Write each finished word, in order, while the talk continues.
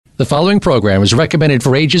The following program is recommended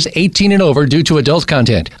for ages 18 and over due to adult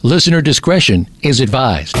content. Listener discretion is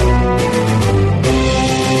advised.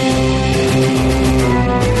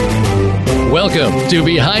 Welcome to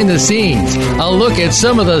Behind the Scenes, a look at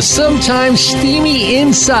some of the sometimes steamy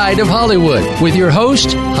inside of Hollywood with your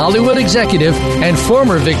host, Hollywood executive, and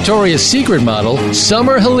former Victoria's Secret model,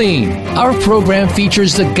 Summer Helene. Our program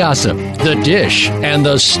features the gossip, the dish, and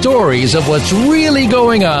the stories of what's really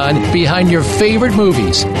going on behind your favorite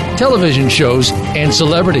movies, television shows, and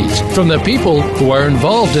celebrities from the people who are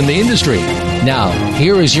involved in the industry. Now,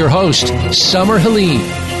 here is your host, Summer Helene.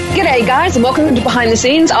 G'day guys and welcome to Behind the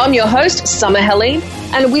Scenes. I'm your host, Summer Helene,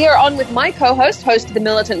 and we are on with my co-host, host of The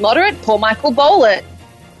Militant Moderate, Paul Michael Boland.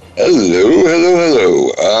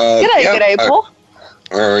 Hello. G'day, Paul.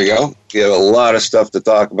 There we go. We have a lot of stuff to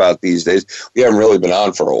talk about these days. We haven't really been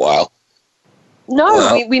on for a while.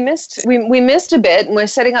 No, we missed a bit, and we're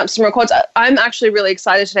setting up some records. I'm actually really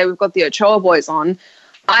excited today. We've got the Ochoa Boyz on.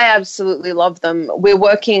 I absolutely love them. We're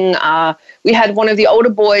working, we had one of the older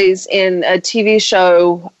boys in a TV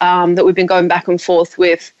show that we've been going back and forth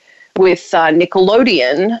with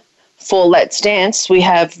Nickelodeon for Let's Dance. We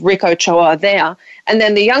have Rick Ochoa there. And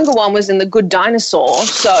then the younger one was in The Good Dinosaur.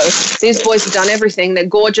 So these boys have done everything. They're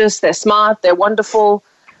gorgeous, they're smart, they're wonderful.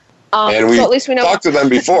 And we so at least we know talked to them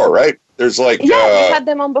before, right? There's like... Yeah, we've had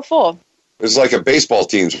them on before. There's like a baseball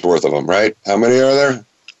team's worth of them, right? How many are there?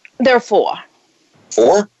 There are 4.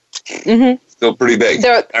 4? Mm-hmm. Still pretty big.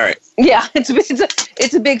 All right. Yeah, it's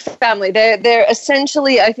a big family. They're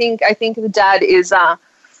essentially, I think the dad is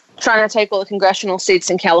trying to take all the congressional seats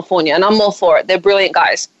in California, and I'm all for it. They're brilliant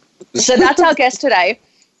guys. So that's our guest today.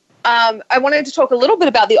 I wanted to talk a little bit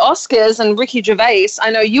about the Oscars and Ricky Gervais.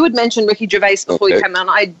 I know you had mentioned Ricky Gervais before you came on.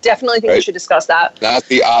 I definitely think we should discuss that. Not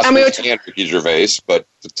the Oscars and Ricky Gervais, but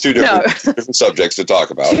two different subjects to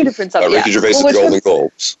talk about. Two different subjects. Ricky Gervais and the Golden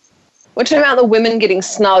Globes. We're talking about the women getting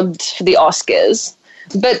snubbed for the Oscars.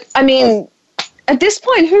 But, I mean, at this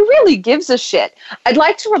point, who really gives a shit? I'd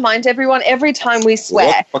like to remind everyone, every time we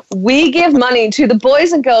swear, we give money to the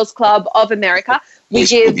Boys and Girls Club of America, we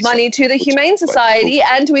give money to the Humane Society,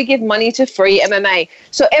 and we give money to Free MMA.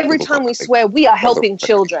 So every time we swear, we are helping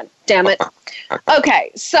children. Damn it.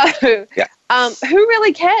 Okay, so who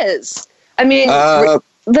really cares? I mean,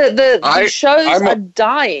 the shows are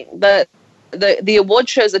dying. The award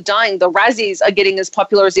shows are dying. The Razzies are getting as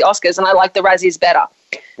popular as the Oscars, and I like the Razzies better.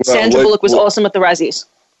 Sandra Bullock was awesome at the Razzies.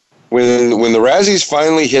 When the Razzies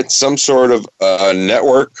finally hit some sort of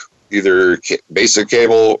network, either basic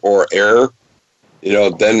cable or air,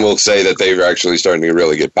 then we'll say that they're actually starting to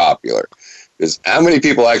really get popular. Because how many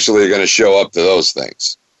people actually are going to show up to those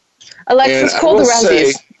things? Alexis, call the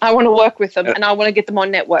Razzies. I want to work with them, and I want to get them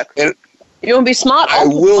on network. You want to be smart?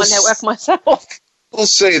 I'll put them on network myself. I'll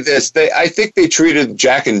say this. I think they treated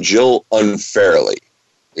Jack and Jill unfairly.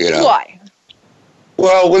 Why?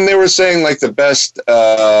 Well, when they were saying like the best,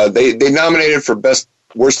 they nominated for best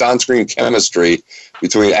worst on-screen chemistry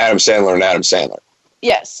between Adam Sandler and Adam Sandler.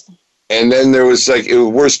 Yes. And then there was like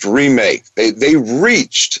worst remake. They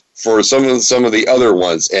reached for some of the other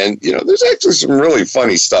ones, and there's actually some really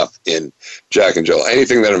funny stuff in Jack and Jill.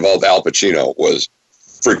 Anything that involved Al Pacino was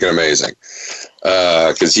freaking amazing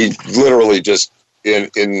because he literally just.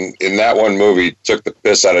 In that one movie, took the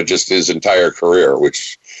piss out of just his entire career,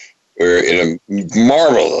 which were in a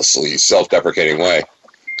marvelously self-deprecating way.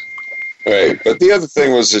 Right, but the other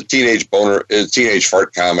thing was a teenage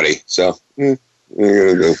fart comedy. So, I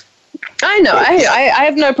know. I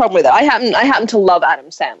have no problem with it. I happen to love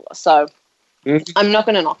Adam Sandler, so I'm not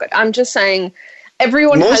going to knock it. I'm just saying,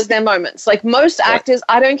 everyone has their moments. Like most actors,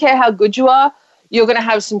 I don't care how good you are, you're going to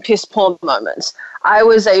have some piss poor moments. I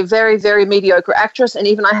was a very, very mediocre actress, and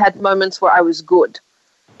even I had moments where I was good.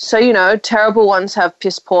 So, terrible ones have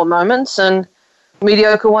piss poor moments, and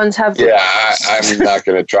mediocre ones have... Yeah, I'm not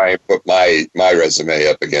going to try and put my resume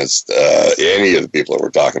up against any of the people that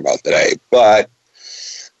we're talking about today. But,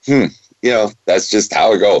 that's just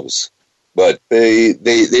how it goes. But they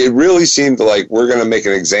really seem to like, we're going to make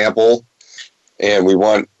an example, and we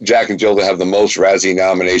want Jack and Jill to have the most Razzie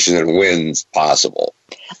nomination and wins possible.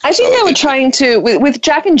 I think they were trying to, with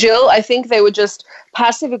Jack and Jill, I think they were just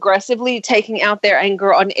passive-aggressively taking out their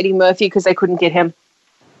anger on Eddie Murphy because they couldn't get him.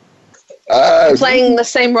 Playing the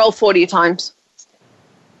same role 40 times.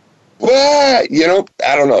 Well,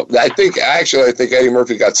 I don't know. I think Eddie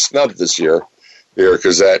Murphy got snubbed this year here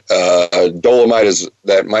because that Dolomite is,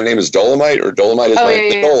 that My Name is Dolomite, or Dolomite is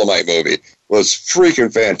the Dolomite movie was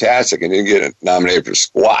freaking fantastic and didn't get nominated for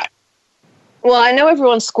squat. Well, I know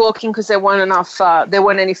everyone's squawking because there weren't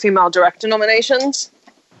any female director nominations.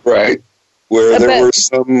 Right. where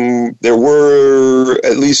there were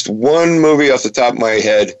at least one movie off the top of my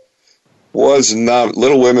head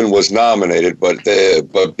Little Women was nominated, but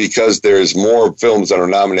because there's more films that are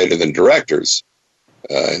nominated than directors,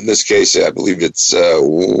 in this case, I believe it's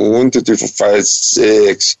 1, 2, 3, 4, 5,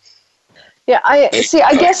 6. Yeah, I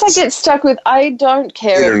guess I get stuck with I don't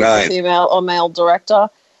care if it's a female or male director.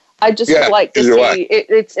 I just like to see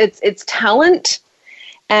it's talent,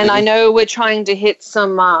 and I know we're trying to hit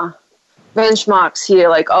some benchmarks here,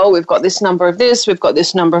 like, oh, we've got this number of this, we've got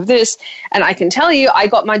this number of this, and I can tell you I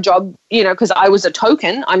got my job, because I was a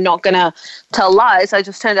token. I'm not going to tell lies. I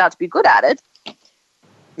just turned out to be good at it.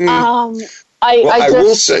 I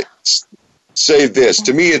will say this.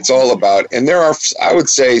 To me, it's all about, and there are, I would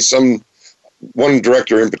say, one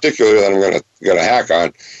director in particular that I'm going to hack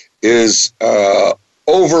on is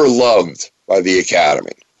overloved by the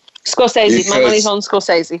Academy. Scorsese. My money's on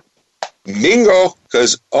Scorsese. Bingo,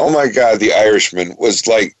 because, oh my God, The Irishman was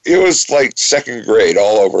like second grade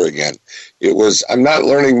all over again. I'm not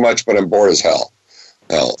learning much, but I'm bored as hell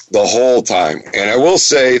the whole time. And I will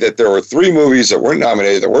say that there were 3 movies that were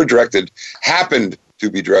nominated, that were happened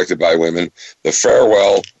to be directed by women. The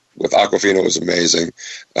Farewell with Awkwafina was amazing.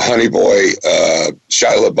 Honey Boy,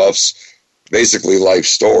 Shia LaBeouf's basically life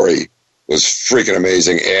story was freaking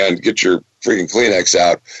amazing. And get your freaking Kleenex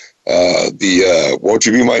out. The Won't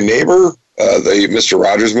You Be My Neighbor, the Mr.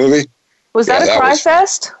 Rogers movie. Was that a cry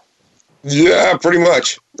fest? Yeah, pretty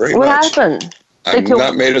much. What happened? I'm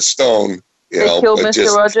not made of stone. They killed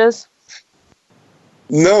Mr. Rogers?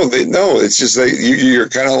 No, it's just that you're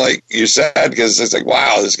kind of like, you're sad because it's like,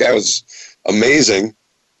 wow, this guy was amazing,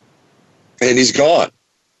 and he's gone.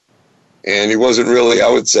 And he wasn't really, I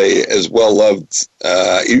would say, as well loved.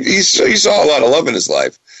 He saw a lot of love in his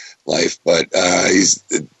life, but he's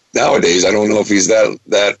nowadays, I don't know if he's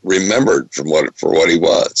that remembered for what he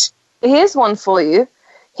was. Here's one for you.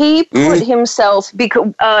 He put himself,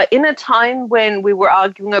 because in a time when we were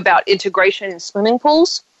arguing about integration in swimming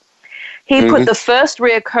pools, he put the first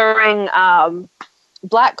reoccurring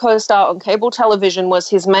black co-star on cable television was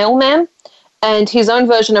his mailman, and his own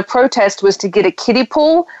version of protest was to get a kiddie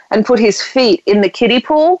pool and put his feet in the kiddie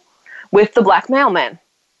pool with the black mailman.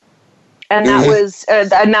 And that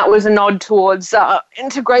was a nod towards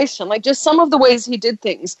integration. Like, just some of the ways he did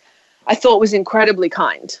things, I thought was incredibly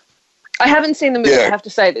kind. I haven't seen the movie. I have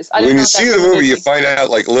to say this. When you see the movie, you find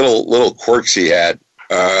out like little quirks he had,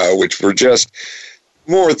 which were just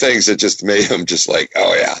more things that just made him just like,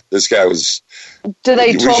 oh yeah, this guy was. Do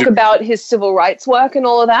they talk about his civil rights work and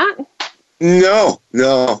all of that? No.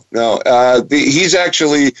 He's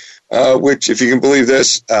actually, which, if you can believe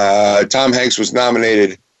this, Tom Hanks was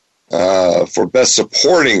nominated for Best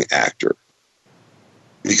Supporting Actor,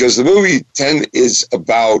 because the movie is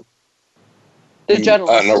about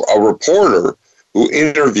a reporter who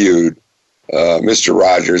interviewed Mr.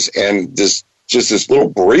 Rogers, and this little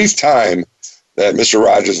brief time that Mr.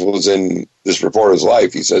 Rogers was in this reporter's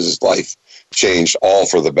life, he says his life changed all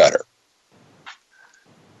for the better.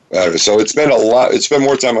 So it's been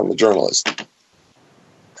more time on the journalist.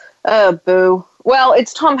 Boo. Well,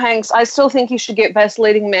 it's Tom Hanks. I still think he should get Best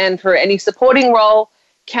Leading Man for any supporting role,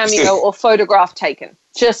 cameo, or photograph taken.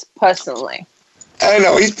 Just personally. I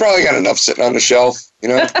know. He's probably got enough sitting on the shelf,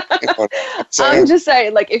 I'm just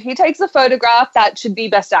saying, like, if he takes a photograph, that should be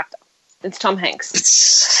Best Actor. It's Tom Hanks.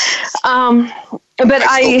 But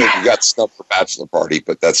I still think he got snubbed for Bachelor Party,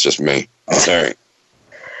 but that's just me. Sorry.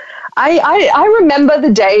 I remember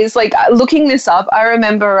the days, like, looking this up, I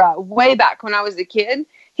remember way back when I was a kid,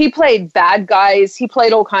 he played bad guys. He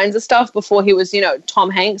played all kinds of stuff before he was, Tom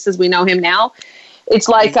Hanks as we know him now. It's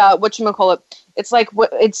like, whatchamacallit, it's like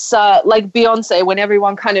Beyonce, when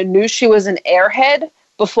everyone kind of knew she was an airhead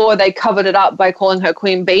before they covered it up by calling her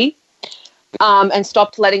Queen Bee, and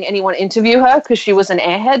stopped letting anyone interview her because she was an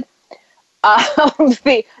airhead.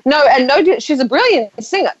 She's a brilliant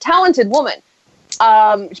singer, talented woman.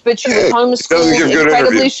 But she was homeschooled,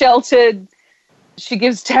 incredibly sheltered. She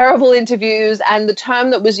gives terrible interviews, and the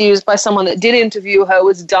term that was used by someone that did interview her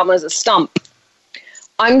was dumb as a stump.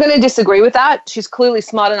 I'm going to disagree with that. She's clearly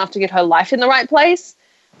smart enough to get her life in the right place,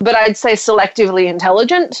 but I'd say selectively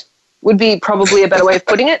intelligent would be probably a better way of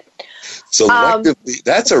putting it. Selectively,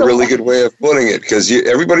 that's a really good way of putting it, because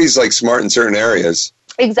everybody's like smart in certain areas.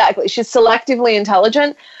 Exactly. She's selectively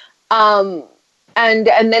intelligent. And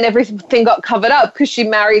then everything got covered up because she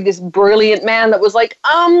married this brilliant man that was like,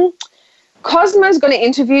 Cosmo's going to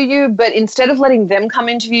interview you, but instead of letting them come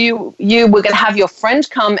interview you, we're going to have your friend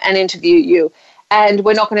come and interview you. And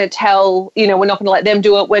we're not going to we're not going to let them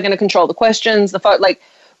do it. We're going to control the questions, the photo. Like,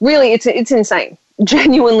 really, it's insane.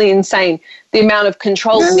 genuinely insane, the amount of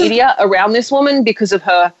controlled media around this woman because of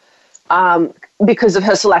her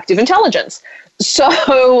selective intelligence.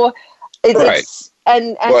 So it's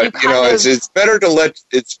and but it's better to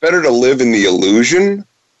live in the illusion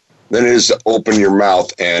than it is to open your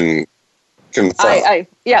mouth and confirm.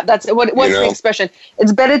 That's what's the expression.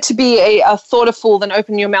 It's better to be a thought a fool than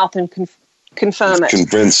open your mouth and confirm it.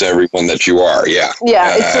 Convince everyone that you are. Yeah.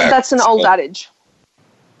 That's an old adage.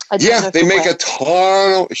 They make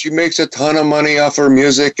she makes a ton of money off her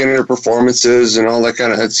music and her performances and all that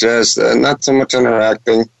kind of, it's just not so much on her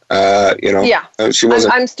acting, she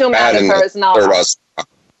wasn't. I'm still mad at her as an artist.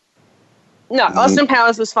 No, Austin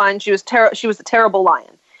Powers was fine. She was a terrible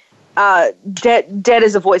lion. Dead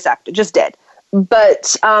as a voice actor, just dead.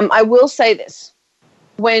 But I will say this.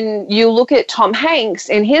 When you look at Tom Hanks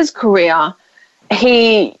in his career,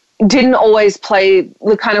 he didn't always play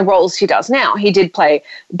the kind of roles he does now. He did play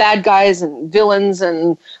bad guys and villains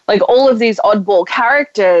and like all of these oddball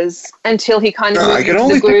characters until he kind of moved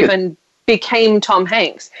into the groove and became Tom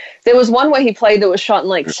Hanks. There was one where he played that was shot in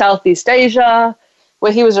like Southeast Asia,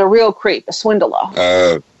 where he was a real creep, a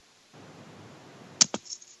swindler.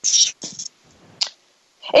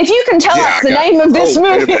 If you can tell us the name of this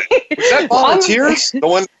movie. Is that Volunteers? The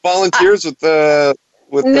one Volunteers with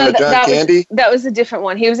John Candy? That was a different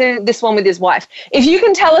one. He was in this one with his wife. If you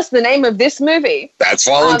can tell us the name of this movie, that's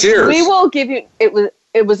Volunteers. We will give you. It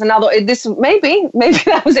was another. This maybe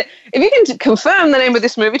that was it. If you can confirm the name of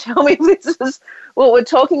this movie, tell me if this is what we're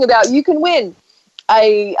talking about. You can win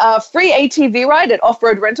a free ATV ride at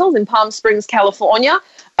Off-Road Rentals in Palm Springs, California.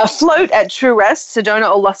 A float at True Rest, Sedona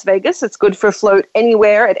or Las Vegas. It's good for a float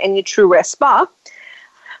anywhere at any True Rest spa.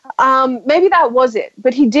 Maybe that was it.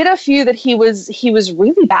 But he did a few that he was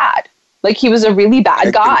really bad. Like he was a really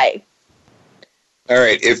bad guy. All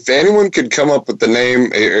right. If anyone could come up with the name,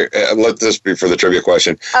 let this be for the trivia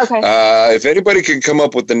question. Okay. If anybody could come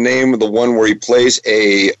up with the name of the one where he plays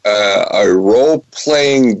a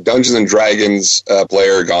role-playing Dungeons and Dragons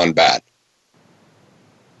player gone bad.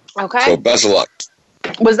 Okay. So best of luck.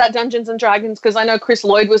 Was that Dungeons and Dragons? Because I know Chris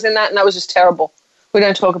Lloyd was in that, and that was just terrible. We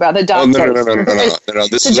don't talk about the dark. No.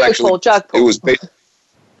 This is actually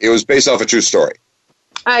it was based off a true story.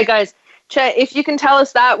 All right, guys. If you can tell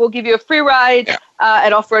us that, we'll give you a free ride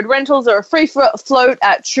at Off-Road Rentals or a free float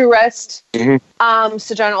at True Rest,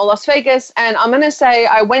 Sedona or Las Vegas. And I'm going to say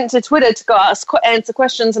I went to Twitter to go answer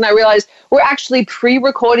questions, and I realized we're actually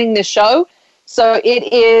pre-recording this show. So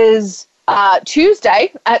it is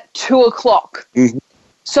Tuesday at 2:00. Mm-hmm.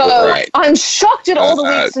 So I'm shocked at all the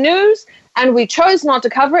week's news, and we chose not to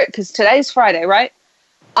cover it because today's Friday, right?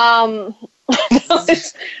 So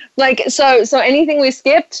anything we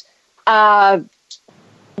skipped,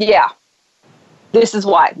 this is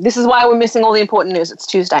why. This is why we're missing all the important news. It's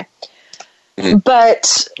Tuesday. Mm-hmm.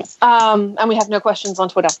 But, and we have no questions on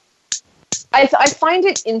Twitter. I find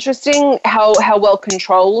it interesting how well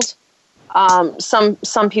controlled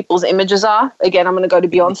some people's images are. Again, I'm going to go to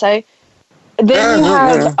Beyonce. Then you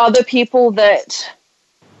have other people that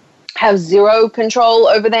have zero control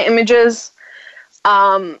over their images.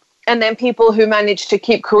 And then people who manage to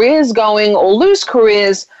keep careers going or lose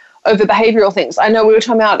careers over behavioral things. I know we were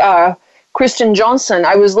talking about Kristen Johnson.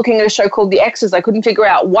 I was looking at a show called The Exes. I couldn't figure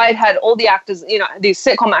out why it had all the actors, these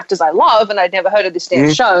sitcom actors I love, and I'd never heard of this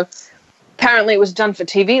damn show. Apparently it was done for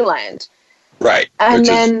TV land. Right. And which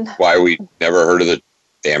then, is why we never heard of the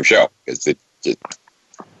damn show.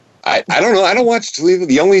 I don't know. I don't watch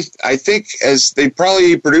TV. I think as they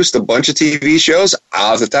probably produced a bunch of TV shows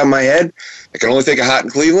off the top of my head, I can only think of Hot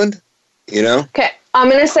in Cleveland, Okay, I'm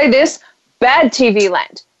going to say this. Bad TV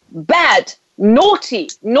land. Bad. Naughty.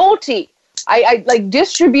 I like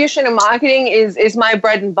distribution and marketing is my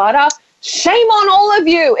bread and butter. Shame on all of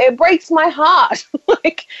you. It breaks my heart.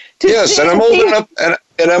 And I'm old enough and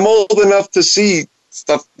I'm old enough to see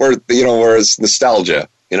stuff where it's nostalgia,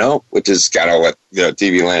 which is kind of what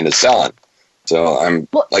TV land is selling. So I'm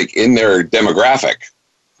in their demographic.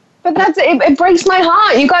 But it breaks my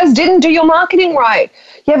heart. You guys didn't do your marketing right.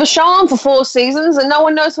 You have a show on for 4 seasons and no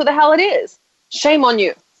one knows what the hell it is. Shame on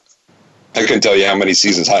you. I couldn't tell you how many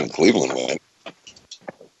seasons Hot in Cleveland went.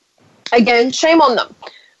 Again, shame on them.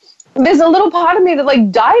 There's a little part of me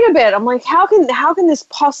that died a bit. I'm like, how can this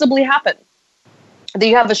possibly happen? That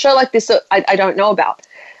you have a show like this that I don't know about.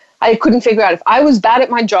 I couldn't figure out if I was bad at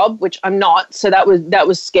my job, which I'm not, so that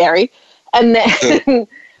was scary. And then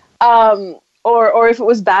or if it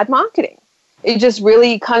was bad marketing. It just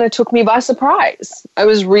really kind of took me by surprise. I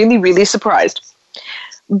was really, really surprised.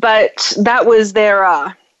 But that was their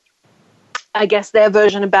I guess their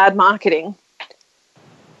version of bad marketing.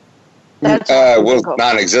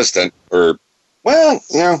 Non-existent or Well,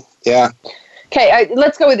 yeah. Okay,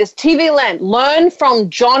 let's go with this. TV Land. Learn from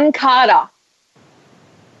John Carter.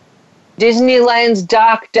 Disneyland's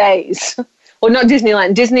Dark Days. Well, not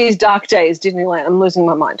Disneyland. Disney's Dark Days. Disneyland. I'm losing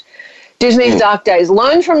my mind. Disney's Dark Days.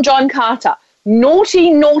 Learn from John Carter.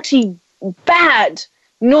 Naughty, naughty, bad.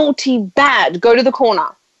 Naughty, bad. Go to the corner.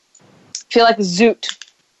 Feel like Zoot.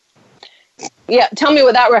 Yeah, tell me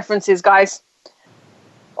what that reference is, guys.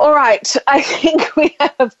 All right. I think we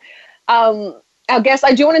have our guest.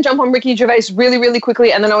 I do want to jump on Ricky Gervais really, really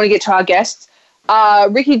quickly, and then I want to get to our guests.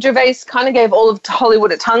 Ricky Gervais kind of gave all of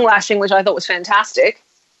Hollywood a tongue lashing, which I thought was fantastic.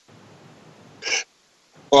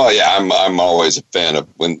 Well, yeah, I'm always a fan of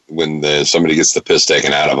when somebody gets the piss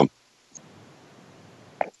taken out of them.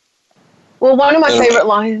 Well, one of my favorite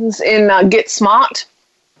lines in Get Smart.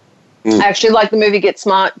 I actually like the movie Get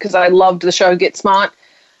Smart because I loved the show Get Smart,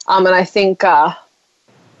 and I think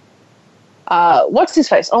what's his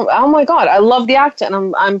face? Oh my God, I love the actor, and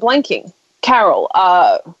I'm blanking. Carol.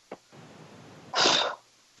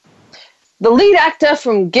 The lead actor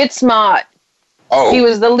from Get Smart. Oh. He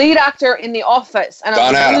was the lead actor in The Office. And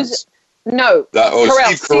Don Adams. No.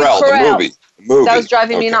 Steve Carell, the movie. That was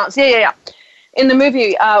driving me nuts. Yeah. In the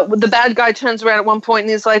movie, the bad guy turns around at one point and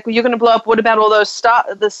he's like, well, you're going to blow up. What about all those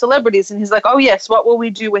the celebrities? And he's like, oh, yes, what will we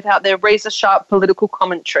do without their razor-sharp political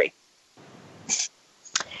commentary?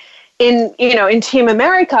 In Team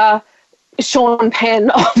America, Sean Penn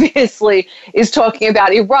obviously is talking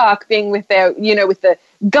about Iraq being with their, with the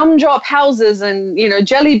gumdrop houses and,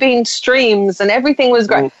 jelly bean streams and everything was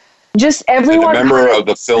great. Just everyone. And a member of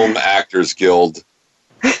the Film Actors Guild,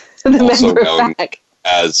 also known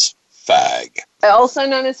as FAG. Also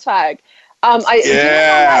known as FAG.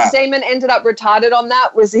 Damon ended up retarded on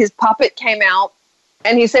that was his puppet came out.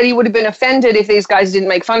 And he said he would have been offended if these guys didn't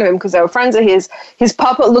make fun of him because they were friends of his. His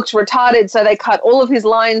puppet looked retarded, so they cut all of his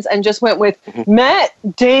lines and just went with Matt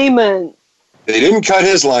Damon. They didn't cut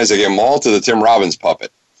his lines. They gave them all to the Tim Robbins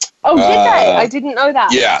puppet. Oh, did they? I didn't know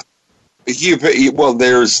that. Yeah.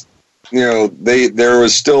 There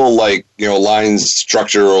was still lines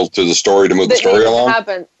structural to the story to move the story along.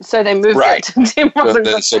 Happened, so they moved it to Tim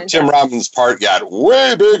Robbins. So Tim Robbins' part got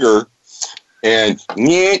way bigger. And and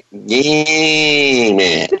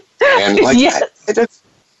yes.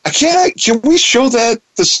 Can we show that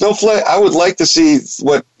the snowflake? I would like to see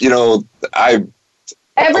what Everyone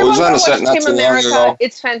was on a set not Team too America. long ago.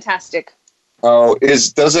 It's fantastic. Oh,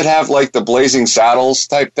 does it have like the Blazing Saddles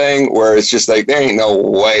type thing where it's just like there ain't no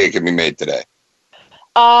way it can be made today?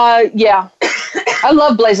 Yeah, I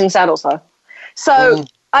love Blazing Saddles though. So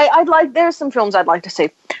I'd like. There's some films I'd like to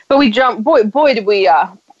see, but we jump. Boy, did we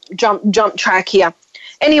jump track here.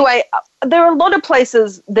 Anyway, there are a lot of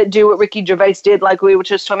places that do what Ricky Gervais did, like we were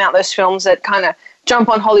just talking about those films that kind of jump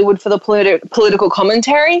on Hollywood for the political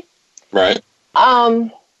commentary. Right.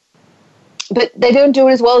 But they don't do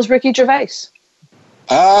it as well as Ricky Gervais.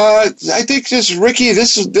 I think just Ricky,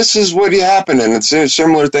 this is what happened, and it's a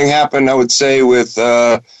similar thing happened, I would say, with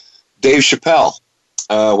Dave Chappelle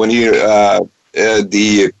when he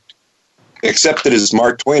accepted his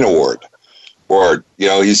Mark Twain Award. Or, he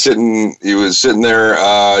was sitting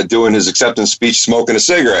there doing his acceptance speech, smoking a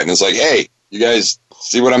cigarette, and it's like, hey, you guys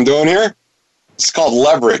see what I'm doing here? It's called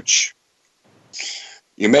leverage.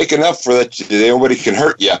 You make enough for that nobody can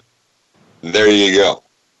hurt you. There you go.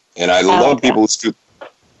 And I love people who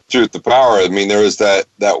truth to power. I mean, there was that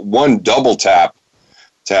one double tap.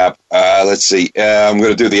 Let's see. I'm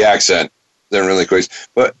going to do the accent. They're really quick.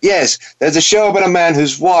 But yes, there's a show about a man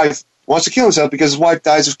whose wife wants to kill himself because his wife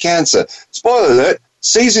dies of cancer. Spoiler alert,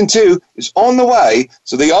 season 2 is on the way,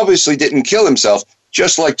 so they obviously didn't kill himself,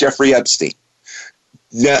 just like Jeffrey Epstein.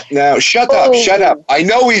 Now shut up. I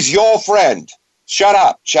know he's your friend. Shut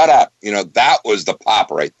up. That was the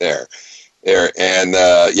pop right there. And,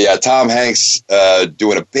 Tom Hanks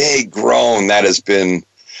doing a big groan. That has been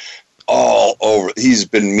all over. He's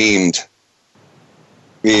been memed.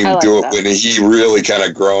 When he really kind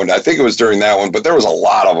of groaned. I think it was during that one, but there was a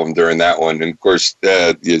lot of them during that one. And of course,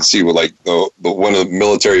 you'd see with the one of the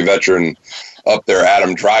military veteran up there,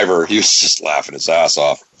 Adam Driver. He was just laughing his ass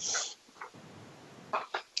off.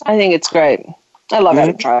 I think it's great. I love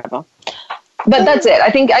Adam Driver. But that's it.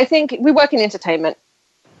 I think we work in entertainment.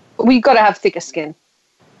 We've got to have thicker skin.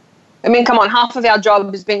 I mean, come on. Half of our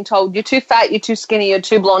job is being told you're too fat, you're too skinny, you're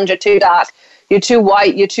too blonde, you're too dark. You're too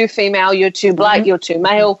white, you're too female, you're too black, you're too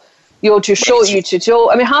male, you're too short, you're too tall.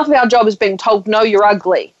 I mean, half of our job is being told, no, you're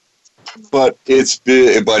ugly. Too much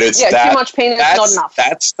penis, not enough.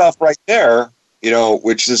 That stuff right there,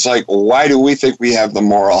 which is like, why do we think we have the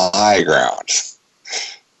moral high ground?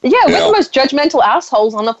 Yeah, we're the most judgmental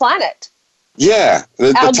assholes on the planet. Yeah, the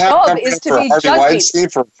Our town job is to for be Harvey judgy. Weinstein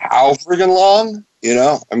for how friggin' long? You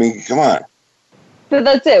know, I mean, come on. But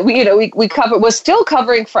that's it. We cover. We're still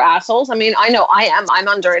covering for assholes. I mean, I know I am. I'm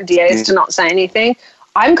under NDAs to not say anything.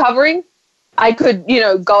 I'm covering. I could,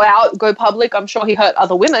 go out, go public. I'm sure he hurt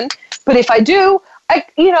other women. But if I do,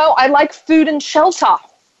 I like food and shelter.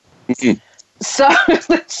 Mm-hmm. So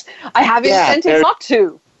I have incentive not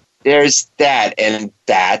to. There's that, and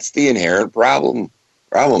that's the inherent problem.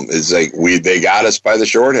 Problem is like they got us by the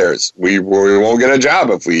short hairs. We won't get a job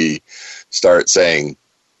if we start saying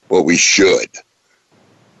what we should.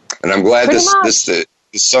 And I'm glad this is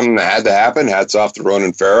something that had to happen. Hats off to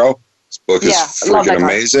Ronan Farrow. This book is freaking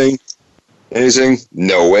amazing. Amazing.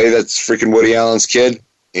 No way that's freaking Woody Allen's kid.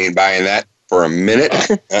 Ain't buying that for a minute.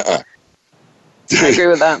 I agree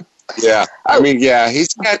with that. Yeah. Oh. I mean, yeah,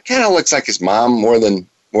 he's got kind of looks like his mom more than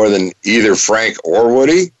either Frank or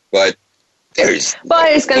Woody, but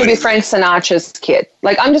it's going to be Frank Sinatra's kid.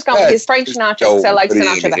 Like, I'm just going with his Frank Sinatra because I like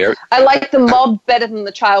Sinatra better. I like the mob better than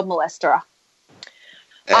the child molester.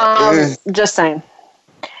 Just saying.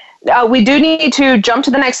 We do need to jump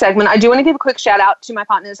to the next segment. I do want to give a quick shout out to my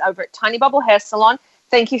partners over at Tiny Bubble Hair Salon.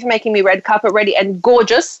 Thank you for making me red carpet ready and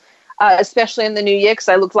gorgeous, especially in the new year because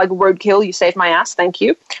I look like roadkill. You saved my ass. Thank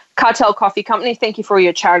you. Cartel Coffee Company, thank you for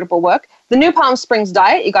your charitable work. The New Palm Springs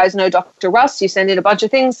Diet, you guys know Dr. Russ. You send in a bunch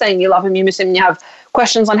of things saying you love him, you miss him, and you have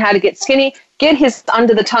questions on how to get skinny. Get his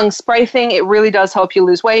under-the-tongue spray thing. It really does help you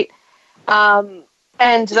lose weight.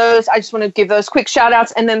 And those, I just want to give those quick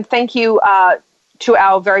shout-outs. And then thank you to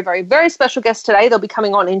our very, very, very special guest today. They'll be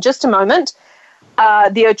coming on in just a moment.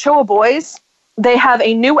 The Ochoa Boyz. They have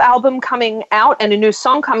a new album coming out and a new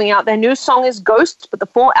song coming out. Their new song is Ghost, but the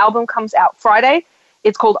full album comes out Friday.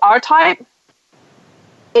 It's called R-Type.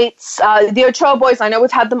 It's the Ochoa Boyz. I know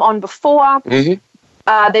we've had them on before.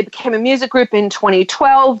 Mm-hmm. They became a music group in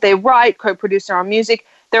 2012. They write, co-producer on music.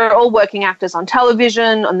 They're all working actors on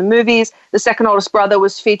television, on the movies. The second oldest brother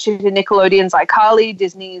was featured in Nickelodeon's iCarly,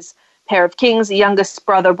 Disney's Pair of Kings. The youngest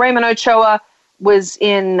brother, Raymond Ochoa, was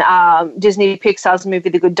in Disney Pixar's movie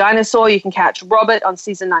The Good Dinosaur. You can catch Robert on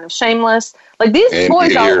season 9 of Shameless. Like, these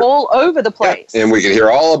boys are all over the place. Yeah, and we can hear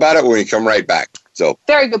all about it when we come right back. So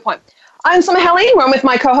very good point. I'm Summer Helene. We're with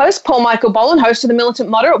my co-host, Paul Michael Boland, host of The Militant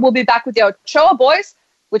Moderate. We'll be back with the Ochoa Boyz,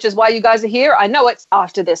 which is why you guys are here. I know it's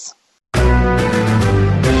after this.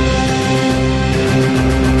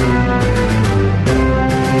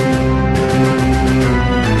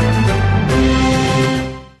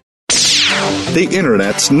 The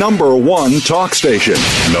Internet's #1 talk station.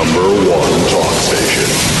 #1 talk station.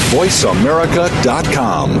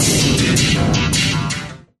 VoiceAmerica.com.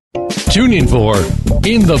 Tune in for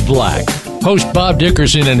In the Black. Host Bob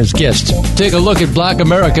Dickerson and his guests take a look at Black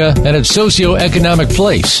America and its socioeconomic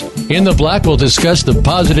place. In the Black, we'll discuss the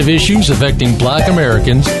positive issues affecting Black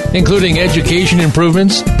Americans, including education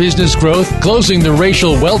improvements, business growth, closing the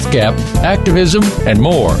racial wealth gap, activism, and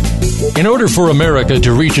more. In order for America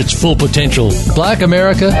to reach its full potential, Black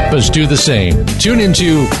America must do the same. Tune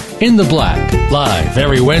into In the Black, live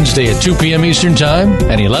every Wednesday at 2 p.m. Eastern Time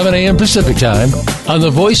and 11 a.m. Pacific Time on the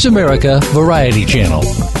Voice America Variety Channel.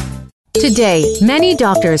 Today, many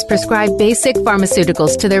doctors prescribe basic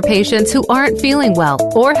pharmaceuticals to their patients who aren't feeling well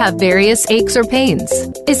or have various aches or pains.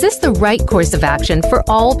 Is this the right course of action for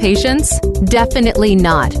all patients? Definitely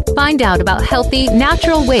not. Find out about healthy,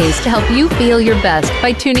 natural ways to help you feel your best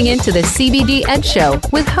by tuning into the CBD Ed Show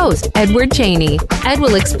with host Edward Cheney. Ed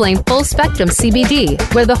will explain full-spectrum CBD,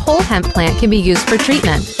 where the whole hemp plant can be used for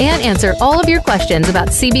treatment, and answer all of your questions about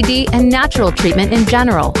CBD and natural treatment in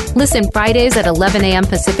general. Listen Fridays at 11 a.m.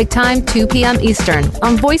 Pacific Time, 2 p.m. Eastern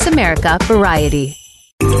on Voice America Variety.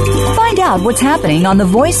 Find out what's happening on the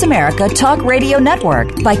Voice America Talk Radio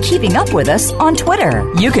Network by keeping up with us on Twitter.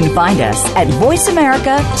 You can find us at Voice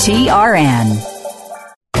America TRN.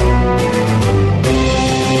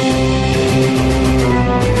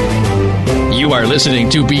 You are listening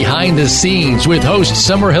to Behind the Scenes with host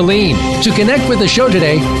Summer Helene. To connect with the show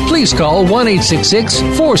today, please call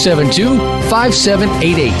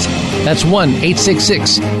 1-866-472-5788. That's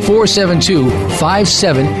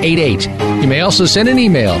 1-866-472-5788. You may also send an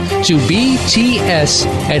email to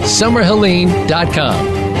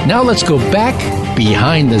bts@summerhelene.com. Now let's go back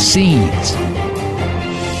behind the scenes.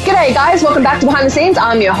 G'day guys, welcome back to Behind the Scenes.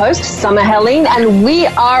 I'm your host, Summer Helene, and we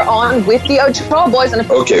are on with the Ochoa Boyz.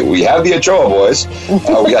 Okay, we have the Ochoa Boyz.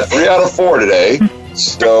 We got 3 out of 4 today.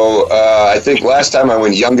 So I think last time I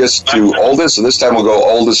went youngest to oldest, so this time we'll go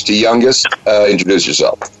oldest to youngest. Introduce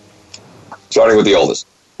yourself. Starting with the oldest.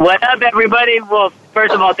 What up, everybody? Well,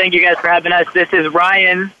 first of all, thank you guys for having us. This is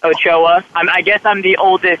Ryan Ochoa. I guess I'm the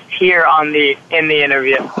oldest here in the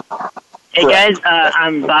interview. Hey guys,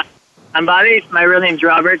 I'm Bobby. My real name's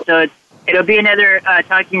Robert, so it'll be another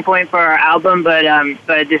talking point for our album.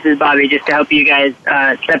 But this is Bobby, just to help you guys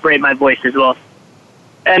separate my voice as well.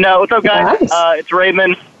 And what's up, guys? Nice. It's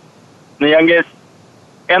Raymond, the youngest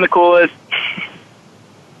and the coolest.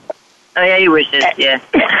 Oh yeah, you wish it, yeah.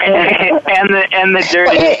 and the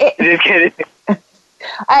dirtiest. Just kidding.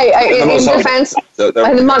 In defense,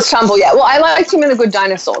 the most humble, yeah. Well, I liked him in The Good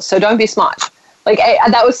Dinosaur, so don't be smart. Like,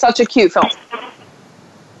 that was such a cute film.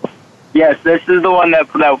 Yes, this is the one that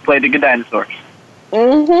played the Good Dinosaur.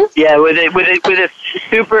 Mm-hmm. Yeah, with a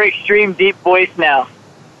super extreme deep voice now.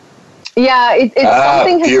 Yeah, it's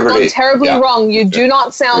something has puberty. gone terribly wrong. You do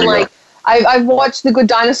not sound like... I've watched The Good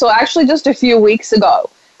Dinosaur actually just a few weeks ago,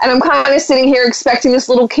 and I'm kind of sitting here expecting this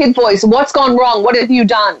little kid voice. What's gone wrong? What have you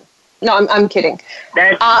done? No, I'm kidding.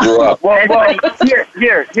 Well,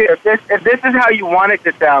 here. If this is how you want it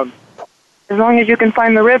to sound, as long as you can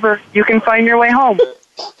find the river, you can find your way home.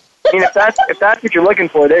 I mean, if that's what you're looking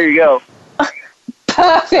for, there you go.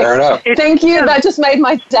 Perfect. Fair enough. Thank you. That just made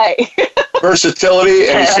my day. Versatility,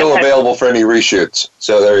 and he's still available for any reshoots.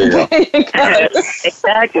 So there you go.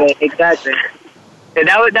 Exactly. And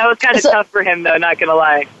that was kind of tough for him, though. Not gonna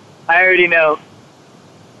lie, I already know.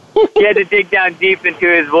 He had to dig down deep into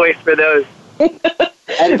his voice for those.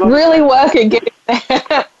 Really working getting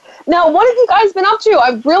there. Now, what have you guys been up to?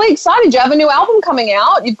 I'm really excited. You have a new album coming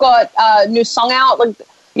out. You've got a new song out. Like,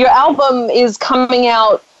 your album is coming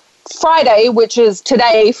out Friday, which is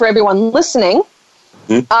today for everyone listening,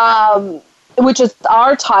 which is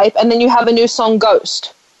our type. And then you have a new song,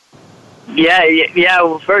 Ghost. Yeah.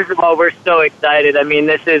 Well, first of all, we're so excited. I mean,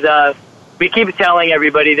 this is we keep telling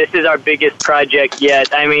everybody this is our biggest project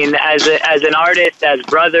yet. I mean, as an artist, as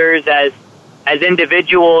brothers, as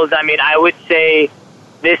individuals, I mean, I would say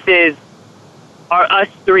this is us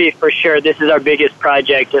three for sure. This is our biggest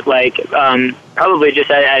project. Like, probably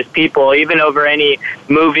just as people, even over any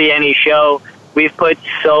movie, any show, we've put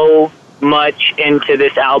so much into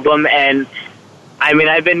this album. And I mean,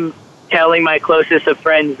 I've been telling my closest of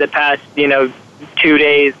friends the past, 2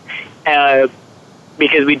 days,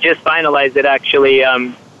 because we just finalized it actually,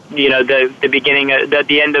 the beginning of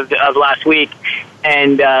the end of last week.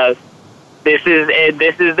 And, this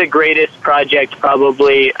is the greatest project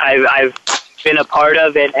probably I've been a part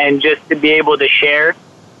of, and just to be able to share,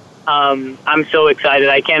 I'm so excited.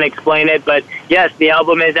 I can't explain it, but yes, the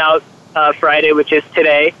album is out Friday, which is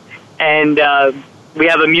today, and we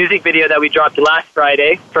have a music video that we dropped last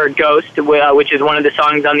Friday for Ghost, which is one of the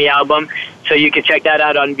songs on the album, so you can check that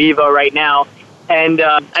out on Vivo right now. And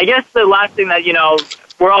I guess the last thing that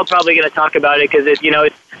we're all probably going to talk about it because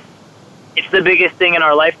it's the biggest thing in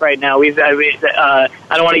our life right now. I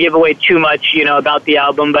don't want to give away too much, about the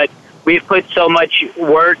album, but we've put so much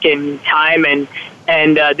work and time, and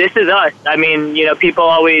this is us. I mean, people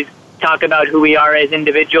always talk about who we are as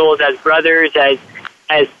individuals, as brothers,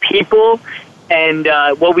 as people, and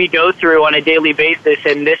what we go through on a daily basis.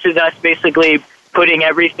 And this is us basically putting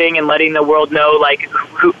everything and letting the world know, like,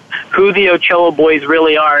 who the Ochoa Boyz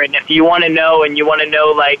really are. And if you want to know, and you want to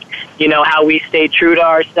know, like, how we stay true to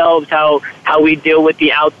ourselves, how we deal with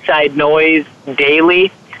the outside noise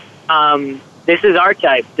daily, this is our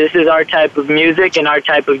type. This is our type of music and our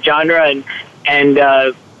type of genre, and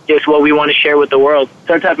just what we want to share with the world. It's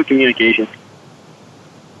our type of communication.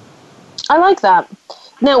 I like that.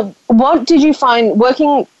 Now, what did you find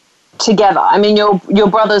working together? I mean, your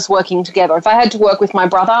brothers working together. If I had to work with my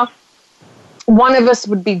brother, one of us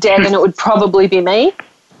would be dead, and it would probably be me.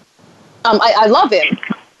 I love him,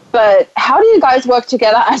 but how do you guys work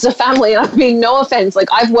together as a family? And I mean, no offense, like,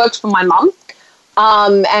 I've worked for my mum,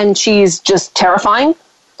 and she's just terrifying.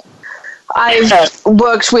 I've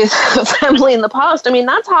worked with family in the past. I mean,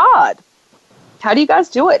 that's hard. How do you guys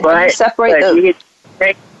do it? How do you separate them?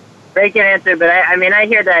 Ray can answer, but I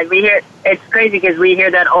hear that. It's crazy because we hear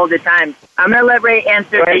that all the time. I'm going to let Ray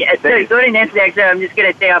answer. Go ahead and answer that. I'm just going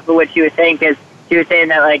to stay off of what she was saying, because she was saying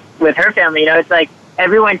that, like, with her family, it's like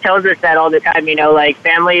everyone tells us that all the time, like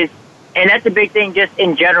families, and that's a big thing just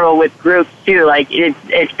in general with groups too. Like,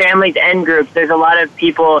 it's families and groups. There's a lot of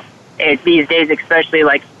people these days, especially,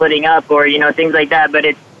 like, splitting up or, things like that. But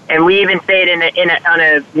and we even say it on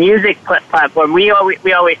a music platform. We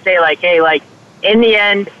always say, like, hey, like, in the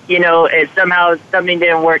end, if somehow something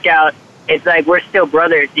didn't work out, it's like we're still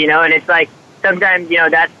brothers, and it's like sometimes,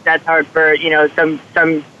 that's hard for, some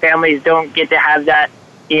families don't get to have that,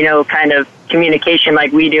 kind of communication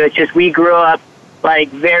like we do. It's just we grew up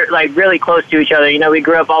really close to each other. We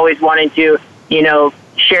grew up always wanting to,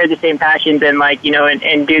 share the same passions and, like,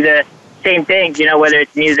 and do the same things, whether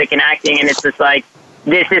it's music and acting. And it's just like,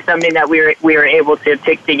 this is something that we were able to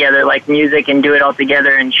pick together, like music, and do it all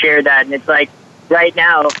together and share that. And it's like right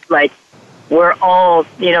now, like we're all,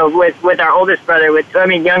 you know, with our oldest brother,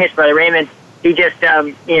 youngest brother Raymond, he just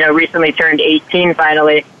recently turned 18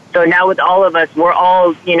 finally. So now with all of us, we're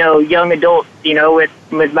all, you know, young adults. You know,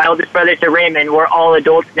 with my oldest brother to Raymond, we're all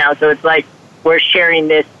adults now. So it's like we're sharing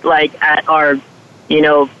this like at our, you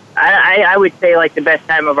know, I would say like the best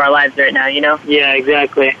time of our lives right now, you know? Yeah,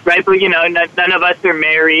 exactly. Right, but you know, none of us are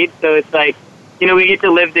married, so it's like, you know, we get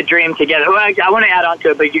to live the dream together. Well, I want to add on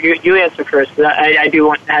to it, but you answer first, because I do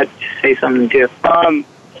want to say something too.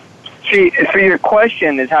 See, for your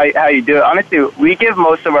question is how you do it. Honestly, we give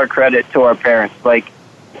most of our credit to our parents. Like,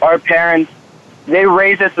 our parents, they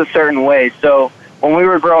raised us a certain way, so when we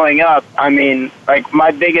were growing up, I mean, like,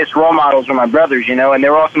 my biggest role models were my brothers, you know, and they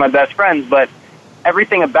were also my best friends, but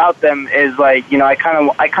everything about them is like, you know, I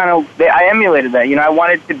emulated that. You know, I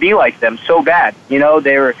wanted to be like them so bad. You know,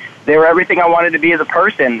 they were everything I wanted to be as a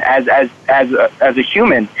person, as a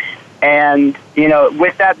human. And you know,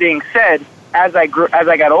 with that being said, as I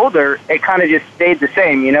got older, it kind of just stayed the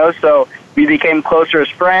same. You know, so we became closer as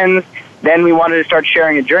friends. Then we wanted to start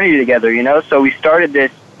sharing a journey together. You know, so we started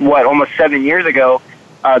this almost 7 years ago,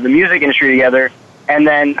 the music industry together. And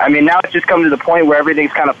then, I mean, now it's just come to the point where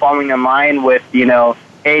everything's kind of falling in line with, you know,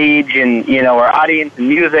 age and, you know, our audience and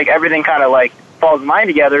music. Everything kind of, like, falls in line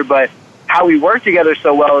together. But how we work together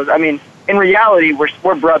so well is, I mean, in reality,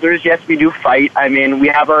 we're brothers. Yes, we do fight. I mean, we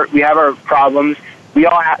have our problems. We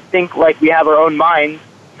all think like we have our own minds.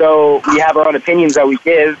 So we have our own opinions that we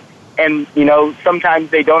give. And, you know,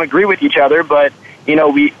 sometimes they don't agree with each other, but, you know,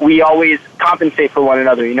 we always compensate for one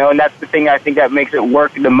another, you know, and that's the thing I think that makes it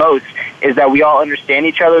work the most, is that we all understand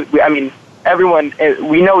each other. Everyone,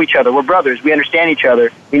 we know each other. We're brothers. We understand each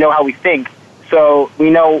other. We know how we think. So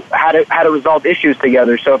we know how to resolve issues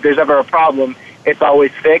together. So if there's ever a problem, it's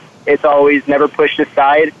always fixed. It's always never pushed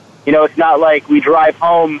aside. You know, it's not like we drive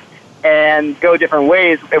home and go different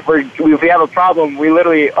ways. If we have a problem, we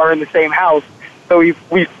literally are in the same house. So we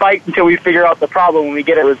fight until we figure out the problem and we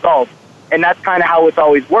get it resolved. And that's kind of how it's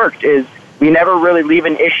always worked, is we never really leave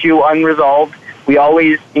an issue unresolved. We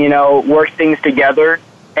always, you know, work things together.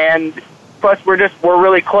 And plus, we're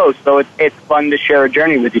really close, so it's fun to share a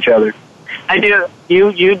journey with each other. I do.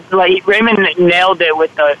 You like, Raymond nailed it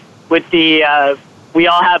with the we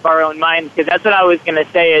all have our own minds, because that's what I was going to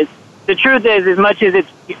say. Is the truth is, as much as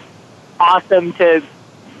it's awesome to,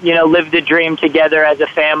 you know, live the dream together as a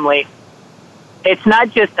family, it's not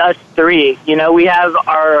just us three. You know, we have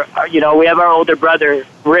our older brother,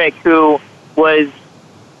 Rick, who was,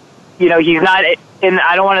 you know, he's not in,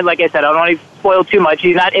 I don't want to spoil too much.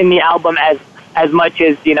 He's not in the album as much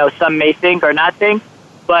as, you know, some may think or not think,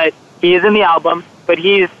 but he is in the album, but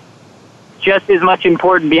he's just as much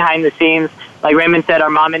important behind the scenes. Like Raymond said, our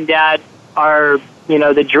mom and dad are, you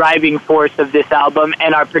know, the driving force of this album,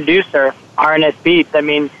 and our producer, RNS Beats. I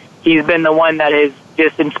mean, he's been the one that has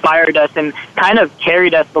just inspired us and kind of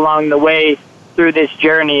carried us along the way through this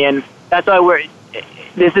journey. And that's why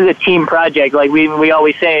this is a team project. Like we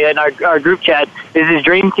always say in our group chat, this is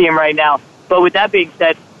Dream Team right now. But with that being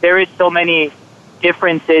said, there is so many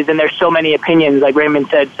differences and there's so many opinions, like Raymond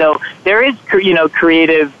said. So there is, you know,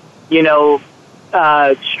 creative, you know,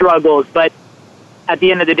 struggles. But at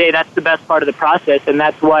the end of the day, that's the best part of the process. And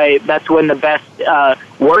that's when the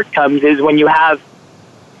best work comes, is when you have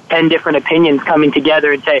 10 different opinions coming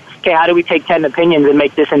together and say, okay, how do we take 10 opinions and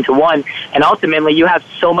make this into one? And ultimately, you have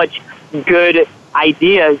so much good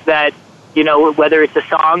ideas that, you know, whether it's a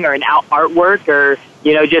song or an artwork or,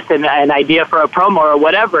 you know, just an idea for a promo or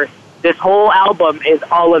whatever, this whole album is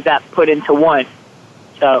all of that put into one.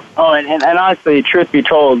 So, and honestly, truth be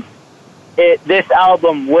told, this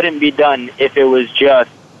album wouldn't be done if it was just,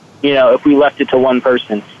 you know, if we left it to one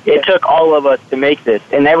person. It took all of us to make this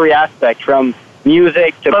in every aspect, from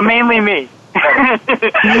music to, but mainly me.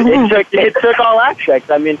 it took all aspects.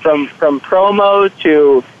 I mean, from promo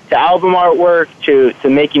to album artwork to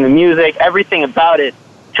making the music, everything about it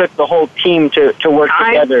took the whole team to work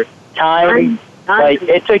together. Time. Like,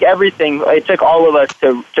 it took everything. It took all of us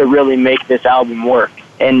to really make this album work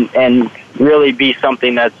and really be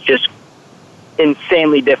something that's just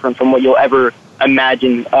insanely different from what you'll ever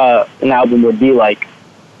imagine an album would be like.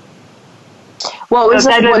 Well,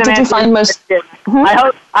 what did you find most?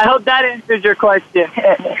 I hope that answers your question.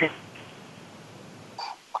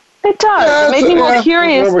 It does. It made me more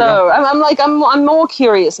curious, though. I'm more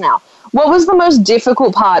curious now. What was the most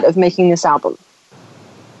difficult part of making this album?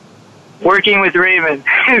 Working with Raymond.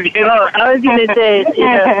 I was going to say, you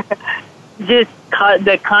know, just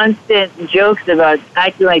the constant jokes about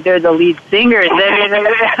acting like they're the lead singers.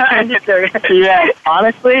 Yeah,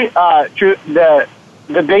 honestly, the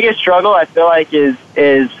biggest struggle I feel like is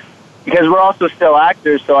because we're also still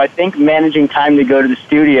actors, so I think managing time to go to the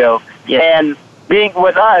studio and being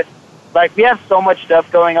with us, like we have so much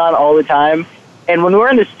stuff going on all the time, and when we're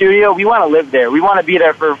in the studio, we want to live there. We want to be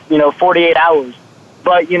there for 48 hours,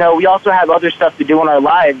 but we also have other stuff to do in our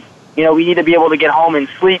lives. We need to be able to get home and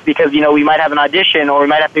sleep because, we might have an audition or we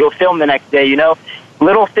might have to go film the next day,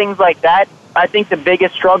 Little things like that. I think the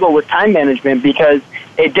biggest struggle was time management because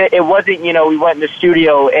it wasn't, we went in the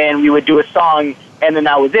studio and we would do a song and then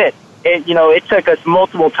that was it. It took us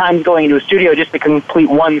multiple times going into a studio just to complete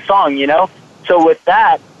one song, So with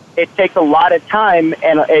that, it takes a lot of time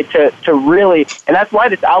and to really, and that's why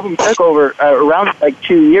this album took over around like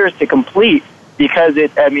 2 years to complete because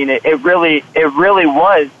it really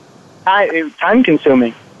was time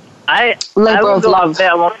consuming. I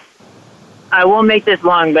won't make this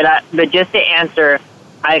long, but just to answer,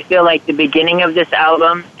 I feel like the beginning of this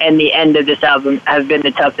album and the end of this album have been the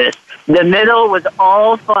toughest. The middle was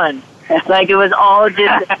all fun. Like it was all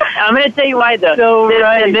just. I'm going to tell you why though.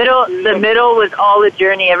 The middle was all a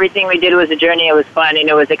journey. Everything we did was a journey. It was fun and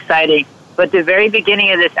it was exciting. But the very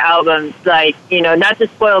beginning of this album, like not to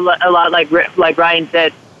spoil a lot, like Ryan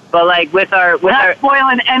said. But like with our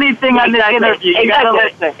spoiling anything on this interview.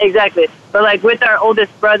 Exactly. But like with our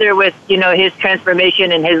oldest brother, with his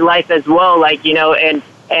transformation in his life as well, like and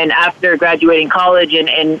after graduating college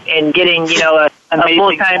and getting a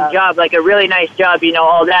full-time job, like a really nice job,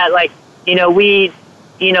 all that, like we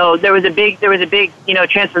there was a big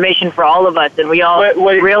transformation for all of us, and we all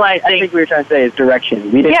realized. I think we were trying to say is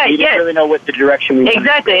direction. We didn't really know what the direction we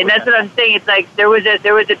exactly, and that's what I'm saying. It's like there was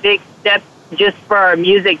a big step. Just for our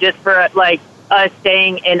music, just for like us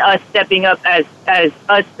staying and us stepping up as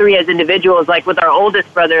us three as individuals. Like with our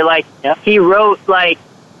oldest brother, like he wrote like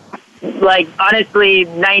honestly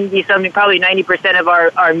 90-something, probably 90% of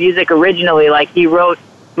our music originally. Like he wrote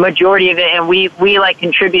majority of it, and we like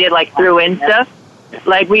contributed like threw in stuff.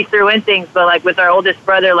 Like we threw in things, but like with our oldest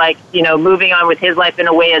brother, like moving on with his life in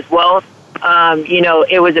a way as well.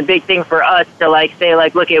 It was a big thing for us to like say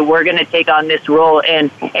like, look, we're going to take on this role and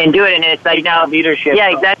do it. And it's like now leadership. Yeah,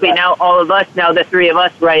 exactly. Now all of us, now the three of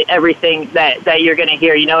us write everything that you're going to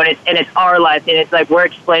hear, and it's our lives, and it's like we're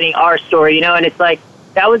explaining our story, and it's like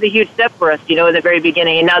that was a huge step for us, at the very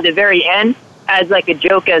beginning. And now the very end, as like a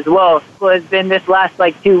joke as well, has been this last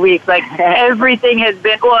like 2 weeks. Like everything has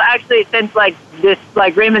been, well, actually since like this,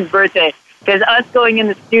 like Raymond's birthday, because us going in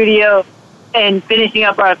the studio and finishing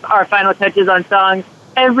up our final touches on songs,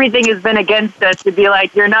 everything has been against us to be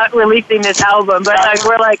like, you're not releasing this album, but like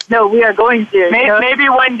we're like, no, we are going to. Maybe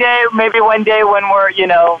one day when we're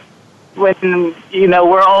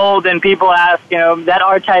we're old and people ask, that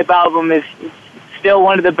R-Type album is still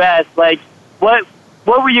one of the best. Like, what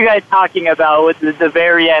were you guys talking about with the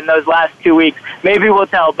very end, those last 2 weeks? Maybe we'll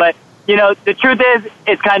tell, but the truth is,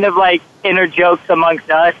 it's kind of like inner jokes amongst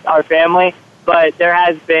us, our family, but there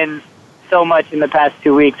has been so much in the past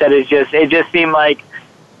 2 weeks that it just seemed like,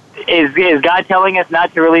 is God telling us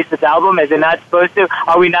not to release this album? Is it not supposed to?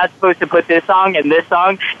 Are we not supposed to put this song and this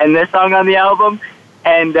song and this song on the album?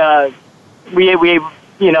 And we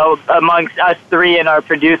amongst us three and our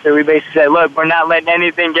producer, we basically said, look, we're not letting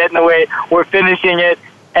anything get in the way. We're finishing it.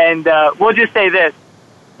 And we'll just say this.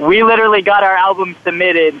 We literally got our album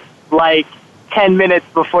submitted like 10 minutes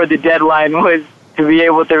before the deadline was to be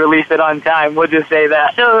able to release it on time. We'll just say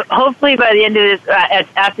that. So hopefully by the end of this,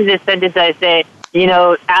 after this sentence, I say,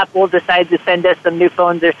 Apple decides to send us some new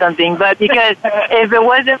phones or something. But because if it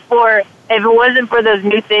wasn't for those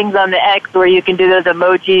new things on the X where you can do those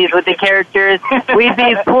emojis with the characters, we'd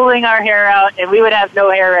be pulling our hair out and we would have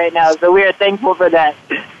no hair right now. So we are thankful for that.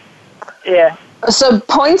 Yeah. So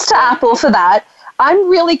points to Apple for that. I'm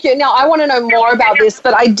really curious. Now, I want to know more about this,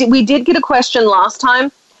 but we did get a question last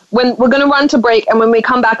time. When we're going to run to break, and when we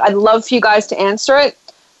come back, I'd love for you guys to answer it.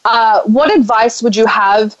 What advice would you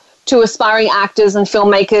have to aspiring actors and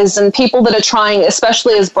filmmakers and people that are trying,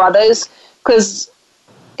 especially as brothers? Because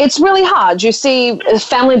it's really hard. You see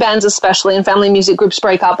family bands especially and family music groups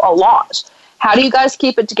break up a lot. How do you guys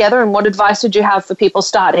keep it together, and what advice would you have for people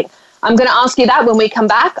starting? I'm going to ask you that when we come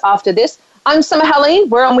back after this. I'm Summer Helene.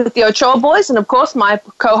 We're on with the Ochoa Boys, and of course my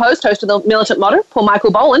co-host, host of the Militant Modern, Paul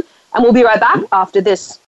Michael Boland, and we'll be right back after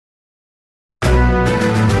this.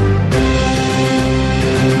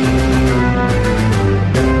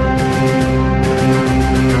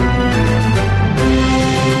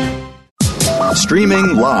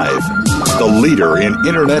 Streaming live, the leader in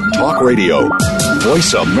Internet talk radio,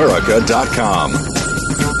 voiceamerica.com.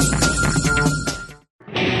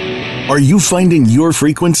 Are you finding your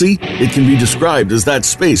frequency? It can be described as that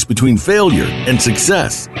space between failure and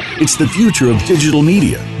success. It's the future of digital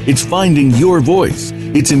media. It's finding your voice.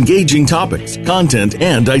 It's engaging topics, content,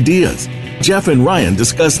 and ideas. Jeff and Ryan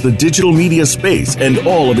discuss the digital media space and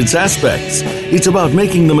all of its aspects. It's about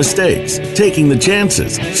making the mistakes, taking the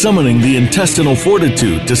chances, summoning the intestinal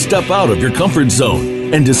fortitude to step out of your comfort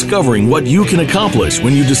zone, and discovering what you can accomplish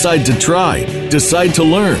when you decide to try, decide to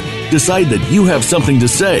learn, decide that you have something to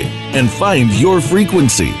say, and find your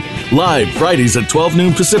frequency. Live Fridays at 12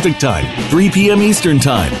 noon Pacific Time, 3 p.m. Eastern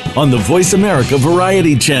Time on the Voice America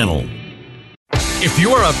Variety Channel. If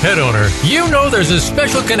you are a pet owner, you know there's a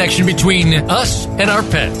special connection between us and our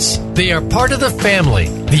pets. They are part of the family.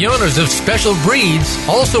 The owners of special breeds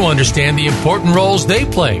also understand the important roles they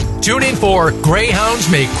play. Tune in for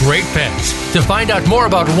Greyhounds Make Great Pets to find out more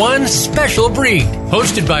about one special breed.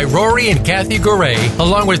 Hosted by Rory and Kathy Goray,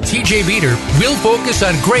 along with TJ Beater, we'll focus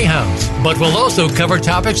on greyhounds, but we'll also cover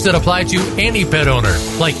topics that apply to any pet owner,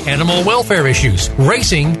 like animal welfare issues,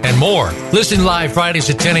 racing, and more. Listen live Fridays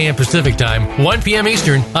at 10 a.m. Pacific Time, 1 p.m.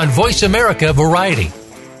 Eastern on Voice America Variety.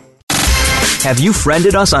 Have you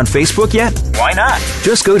friended us on Facebook yet? Why not?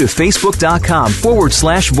 Just go to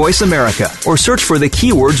facebook.com/Voice America or search for the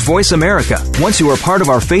keywords Voice America. Once you are part of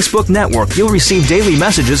our Facebook network, you'll receive daily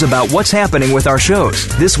messages about what's happening with our shows,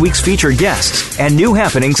 this week's featured guests, and new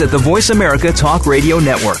happenings at the Voice America Talk Radio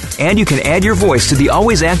Network. And you can add your voice to the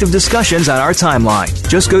always active discussions on our timeline.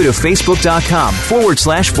 Just go to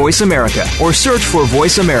facebook.com/Voice America or search for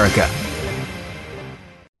Voice America.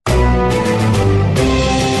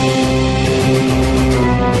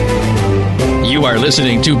 You are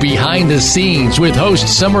listening to Behind the Scenes with host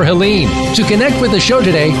Summer Helene. To connect with the show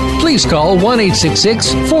today, please call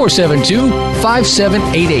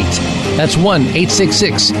 1-866-472-5788. That's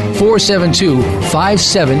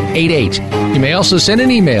 1-866-472-5788. You may also send an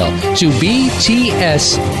email to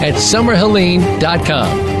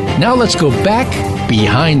bts@summerhelene.com. Now let's go back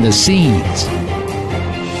behind the scenes.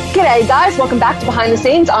 G'day guys, welcome back to Behind the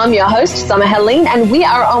Scenes. I'm your host, Summer Helene, and we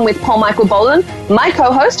are on with Paul Michael Boland, my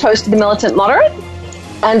co-host, host of The Militant Moderate,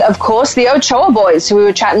 and of course the Ochoa boys who we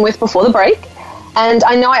were chatting with before the break. And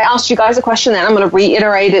I know I asked you guys a question then, I'm going to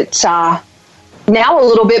reiterate it now a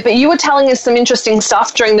little bit, but you were telling us some interesting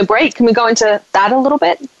stuff during the break. Can we go into that a little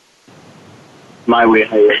bit?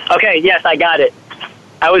 Okay, yes, I got it.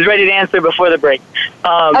 I was ready to answer before the break.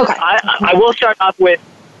 Okay. I will start off with,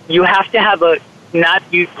 you have to have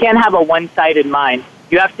you can't have a one-sided mind.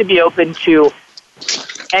 You have to be open to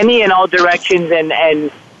any and all directions,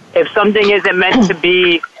 and if something isn't meant to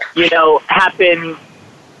be, happen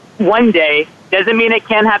one day, doesn't mean it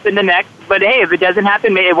can't happen the next. But hey, if it doesn't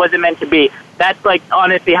happen, maybe it wasn't meant to be. That's like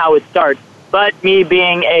honestly how it starts. But me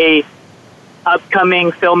being a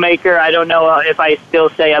upcoming filmmaker, I don't know if I still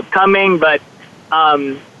say upcoming, but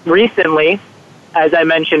recently, as I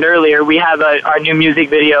mentioned earlier, we have our new music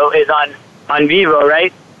video is on Vivo,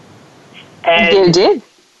 right? And you did.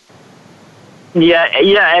 Yeah,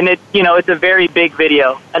 and it's a very big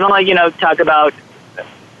video. I don't like, talk about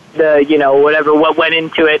what went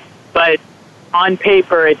into it, but on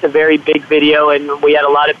paper it's a very big video, and we had a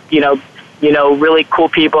lot of, really cool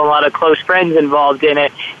people, a lot of close friends involved in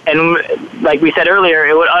it. And like we said earlier,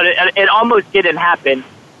 it almost didn't happen,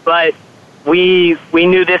 but we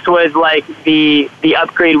knew this was like the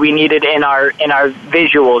upgrade we needed in our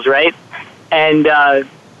visuals, right? And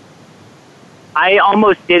I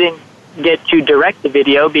almost didn't get to direct the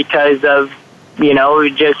video because of,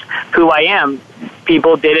 just who I am.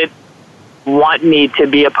 People didn't want me to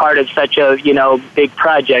be a part of such a, big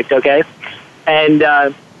project, okay? And,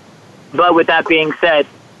 but with that being said,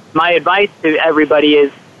 my advice to everybody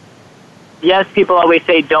is, yes, people always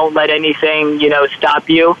say don't let anything, stop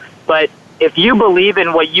you, but if you believe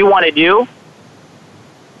in what you want to do,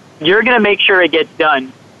 you're going to make sure it gets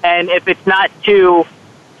done. And if it's not to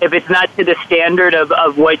the standard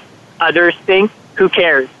of what others think, who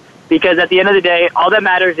cares? Because at the end of the day, all that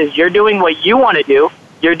matters is you're doing what you want to do,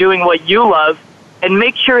 you're doing what you love, and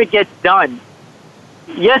make sure it gets done.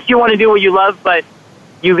 Yes, you want to do what you love, but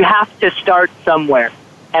you have to start somewhere.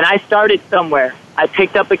 And I started somewhere. I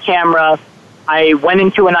picked up a camera, I went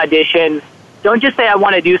into an audition. Don't just say I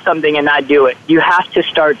want to do something and not do it. You have to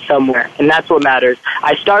start somewhere, and that's what matters.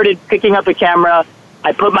 I started picking up a camera,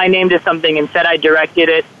 I put my name to something and said I directed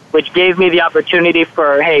it, which gave me the opportunity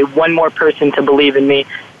for, hey, one more person to believe in me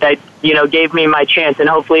that, gave me my chance, and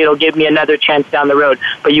hopefully it'll give me another chance down the road.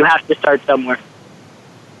 But you have to start somewhere.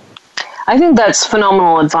 I think that's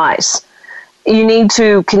phenomenal advice. You need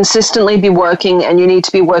to consistently be working, and you need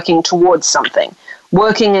to be working towards something.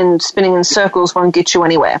 Working and spinning in circles won't get you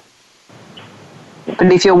anywhere.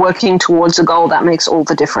 But if you're working towards a goal, that makes all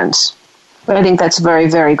the difference. But I think that's very,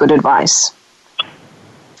 very good advice.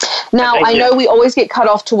 Now, I know we always get cut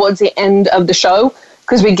off towards the end of the show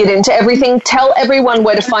because we get into everything. Tell everyone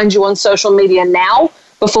where to find you on social media now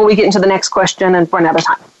before we get into the next question and run out of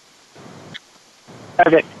time.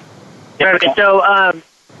 Perfect. So,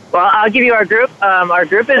 well, I'll give you our group. Our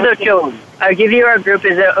group is Ochoa. I'll give you our group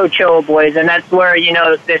is Ochoa Boyz, and that's where,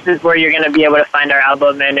 this is where you're going to be able to find our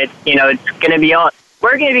album, and it's, it's going to be all,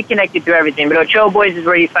 we're going to be connected to everything, but Ochoa Boyz is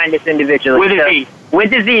where you find us individually. With a Z. With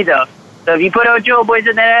the Z, though. So if you put Ochoa Boyz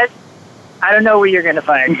in that, I don't know where you're going to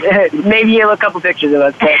find. Maybe you'll have a couple pictures of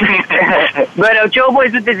us. But Ochoa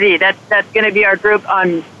Boyz with the Z, that's going to be our group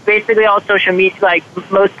on basically all social media, like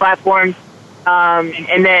most platforms.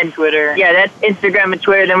 And then Twitter. Yeah, that's Instagram and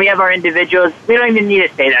Twitter. Then we have our individuals. We don't even need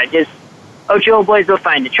to say that. Just Ochoa Boyz will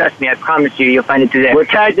find it. Trust me, I promise you, you'll find it through there. We're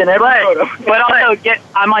tagged in every photo. But also,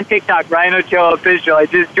 I'm on TikTok, Ryan Ochoa Official. I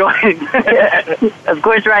just joined. Of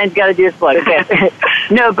course, Ryan's got to do his plug. Okay.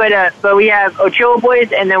 No, but we have Ochoa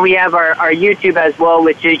Boyz, and then we have our YouTube as well,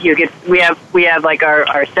 which is, we have like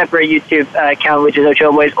our separate YouTube account, which is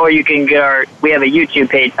Ochoa Boyz, or you can get we have a YouTube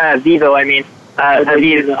page, Vivo,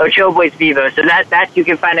 Ochoa Boyz Vivo. So that you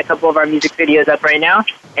can find a couple of our music videos up right now,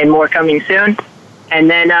 and more coming soon. And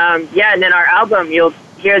then and then our album, you'll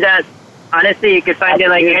hear that. Honestly, you can find it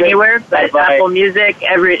like anywhere, but Apple Music,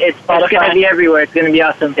 it's going to be everywhere. It's going to be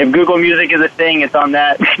awesome. If Google Music is a thing, it's on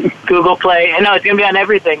that. Google Play. No, it's going to be on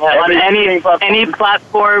everything. On any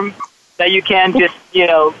platform that you can, just,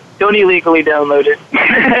 don't illegally download it.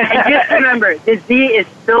 And just remember, the Z is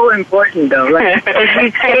so important, though. Like, if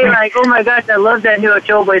you say, like, oh my gosh, I love that new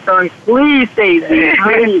Ochoa Boyz song, please say Z.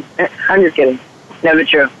 Please. I'm just kidding. Never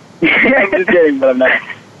true. I'm just kidding, but I'm not.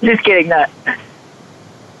 Just kidding, not.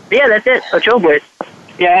 But yeah, that's it. Ochoa Boyz.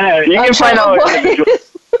 Yeah, I know. You can find out.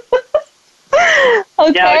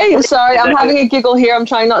 Okay, sorry, I'm having a giggle here. I'm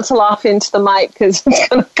trying not to laugh into the mic because it's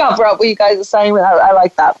going to cover up what you guys are saying, but I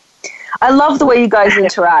like that. I love the way you guys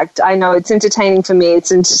interact. I know it's entertaining for me.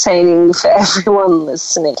 It's entertaining for everyone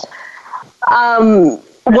listening. What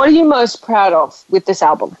are you most proud of with this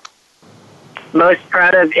album? Most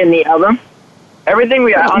proud of in the album?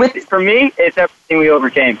 Everything for me, it's everything we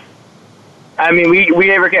overcame. I mean, we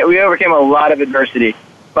overcame a lot of adversity.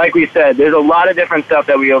 Like we said, there's a lot of different stuff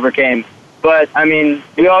that we overcame. But I mean,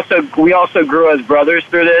 we also grew as brothers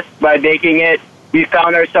through this by making it. We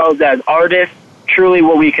found ourselves as artists, truly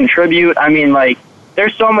what we contribute. I mean, like,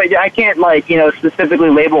 there's so much. I can't specifically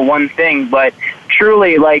label one thing, but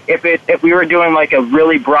truly, like, if we were doing like a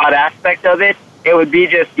really broad aspect of it, it would be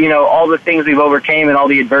just all the things we've overcame and all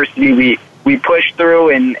the adversity we pushed through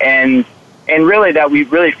and really that we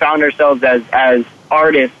really found ourselves as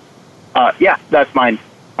artists. That's mine,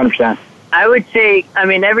 100%. I would say, I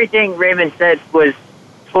mean, everything Raymond said was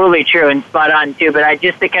totally true and spot on too, but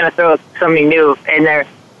just to kind of throw something new in there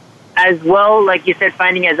as well, like you said,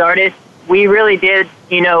 finding as artists, we really did,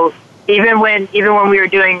 even when we were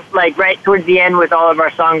doing like right towards the end with all of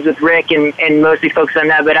our songs with Rick and mostly focused on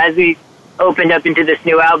that, but as we opened up into this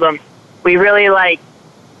new album, we really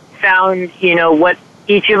found, what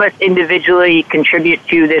each of us individually contribute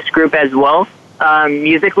to this group as well,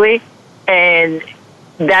 musically. And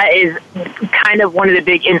that is kind of one of the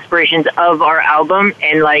big inspirations of our album,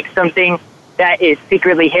 and like something that is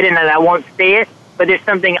secretly hidden, and I won't say it, but there's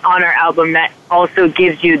something on our album that also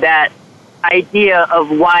gives you that idea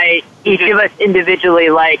of why each of us individually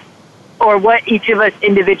or what each of us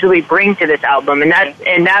individually bring to this album. And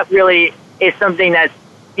that really is something that's,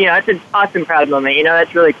 it's an awesome proud moment.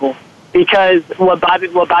 That's really cool. Because what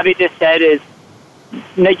Bobby just said is,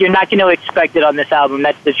 you're not going to expect it on this album.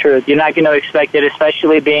 That's the truth. You're not going to expect it,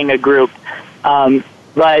 especially being a group.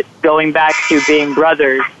 But going back to being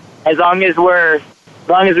brothers, as long as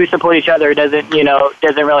we support each other, it doesn't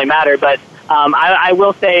really matter. But I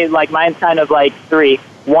will say, mine's kind of three.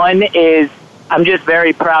 One is I'm just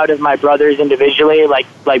very proud of my brothers individually, like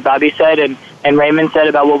Bobby said, and Raymond said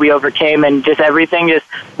about what we overcame, and just everything, just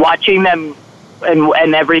watching them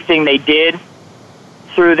and everything they did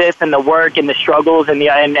through this, and the work and the struggles and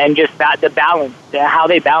just the balance, how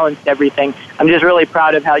they balanced everything. I'm just really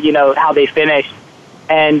proud of how they finished.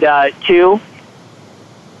 And two,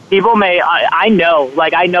 people I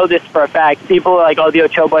know this for a fact. People are like, oh, the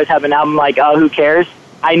Ochoa Boyz have an album, oh, who cares?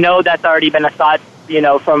 I know that's already been a thought,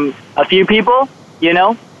 from a few people,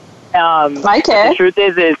 I care. The truth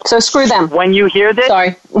is so screw them. When you hear this, sorry,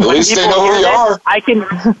 at least they know who we are.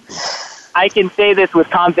 I can say this with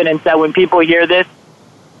confidence that when people hear this,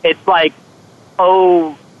 it's like,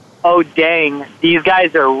 oh dang, these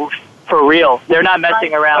guys are for real. They're not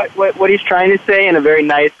messing around. What he's trying to say in a very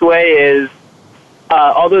nice way is,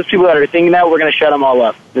 all those people that are thinking that, we're going to shut them all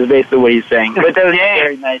up, is basically what he's saying. But that was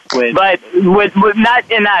very nice way. But with not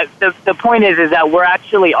in that, the point is that we're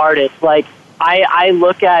actually artists. Like, I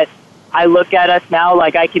look at us now,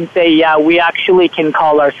 like I can say, yeah, we actually can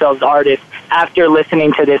call ourselves artists after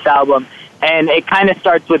listening to this album. And it kind of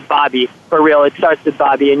starts with Bobby, for real. It starts with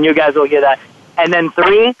Bobby, and you guys will get that. And then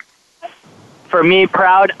 3, for me,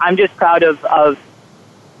 proud. I'm just proud of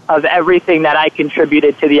everything that I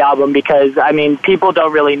contributed to the album, because, I mean, people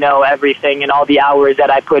don't really know everything and all the hours that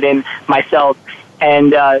I put in myself.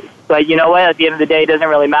 And, but you know what? At the end of the day, it doesn't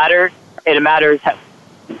really matter. It matters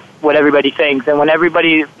what everybody thinks. And when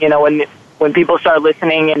everybody, you know, when people start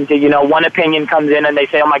listening and, you know, one opinion comes in and they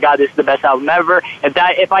say, oh my God, this is the best album ever.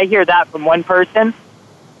 If I hear that from one person,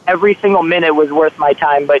 every single minute was worth my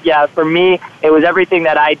time. But yeah, for me, it was everything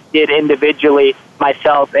that I did individually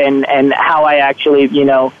myself and how I actually, you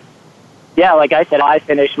know, yeah, like I said, I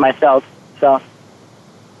finished myself. So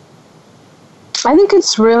I think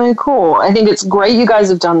it's really cool. I think it's great you guys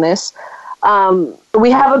have done this. We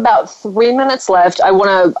have about 3 minutes left. I want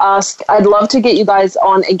to ask, I'd love to get you guys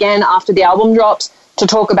on again after the album drops to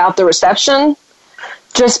talk about the reception,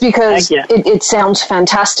 just because it sounds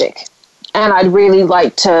fantastic. And I'd really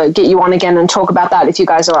like to get you on again and talk about that if you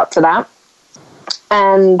guys are up for that.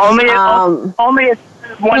 And only if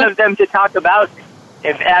one of them to talk about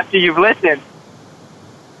if after you've listened.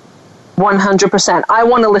 100%. I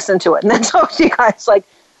want to listen to it and then talk to you guys. Like,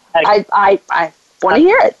 I want to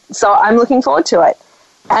hear it. So I'm looking forward to it.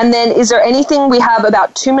 And then is there anything, we have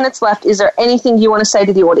about 2 minutes left, is there anything you want to say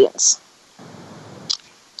to the audience?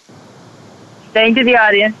 Saying to the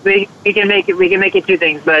audience, we can make it 2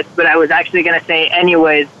 things, but I was actually going to say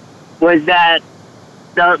anyways, was that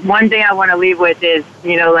the one thing I want to leave with is,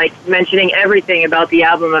 you know, like mentioning everything about the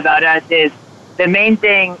album about us is, the main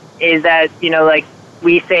thing is that, you know, like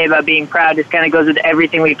we say about being proud, this kind of goes with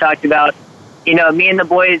everything we've talked about. You know, me and the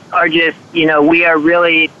boys are just, you know, we are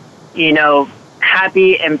really, you know,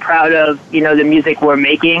 happy and proud of, you know, the music we're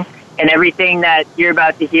making and everything that you're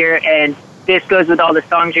about to hear. And this goes with all the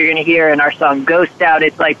songs you're going to hear, and our song Ghost Out.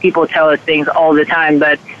 It's like people tell us things all the time,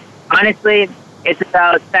 but honestly, it's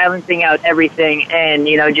about silencing out everything and,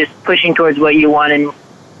 you know, just pushing towards what you want. And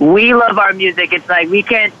we love our music. It's like we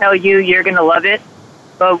can't tell you you're going to love it,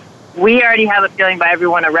 but we already have a feeling by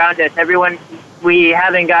everyone around us. We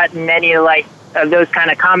haven't gotten any like of those kind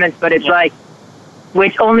of comments, but it's like,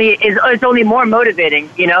 which it's only more motivating,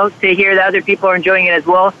 you know, to hear that other people are enjoying it as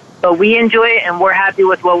well. But we enjoy it and we're happy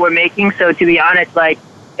with what we're making. So to be honest, like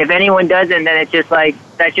if anyone doesn't, then it's just like,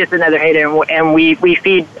 that's just another hater. And we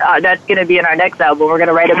feed, that's going to be in our next album. We're going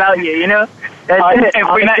to write about you, you know?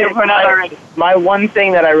 If we're not already. My one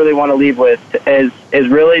thing that I really want to leave with is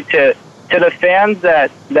really to the fans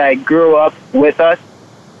that grew up with us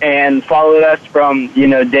and followed us from, you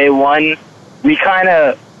know, day one. We kind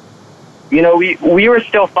of, you know, we were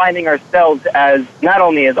still finding ourselves as not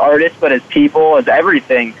only as artists, but as people, as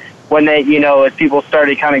everything, when they, you know, as people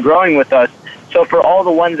started kind of growing with us. So for all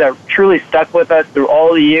the ones that truly stuck with us through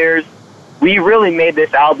all the years, we really made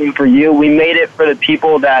this album for you. We made it for the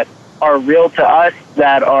people that are real to us,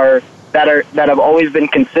 that have always been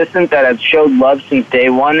consistent, that have showed love since day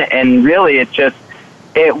one. And really, it's just,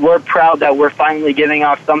 we're proud that we're finally giving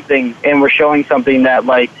off something, and we're showing something that,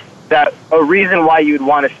 like, that a reason why you'd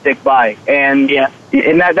want to stick by. And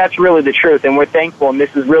that's really the truth. And we're thankful, and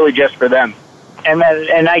this is really just for them. And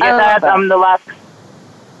I get that. I'm the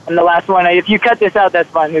last one. If you cut this out, that's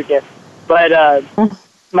fine. Who cares? But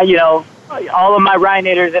you know, all of my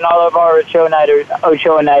Rhinators and all of our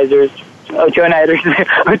Ochoanizers,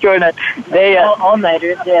 they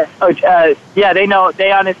all-nighters, yeah. Yeah, they know.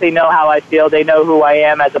 They honestly know how I feel. They know who I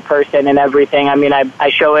am as a person and everything. I mean, I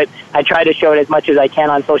show it. I try to show it as much as I can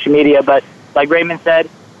on social media. But like Raymond said,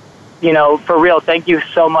 you know, for real, thank you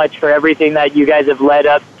so much for everything that you guys have led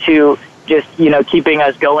up to, just, you know, keeping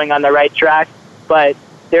us going on the right track. But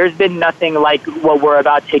there's been nothing like what we're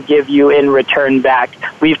about to give you in return back.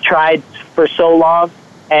 We've tried for so long,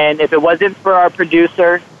 and if it wasn't for our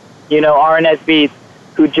producer, you know, RNS Beats,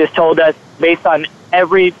 who just told us, based on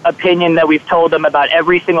every opinion that we've told them about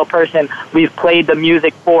every single person we've played the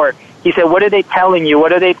music for, he said, what are they telling you?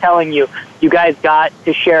 What are they telling you? You guys got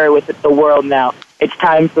to share it with the world now. It's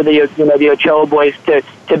time for the Ochoa boys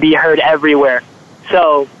to be heard everywhere.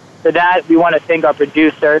 So for that, we want to thank our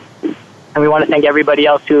producer, and we want to thank everybody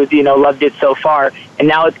else who's, you know, loved it so far. And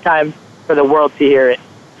now it's time for the world to hear it.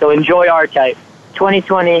 So enjoy R-Type.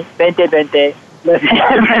 2020, 2020.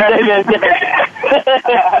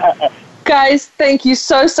 Guys, thank you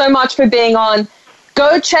so much for being on.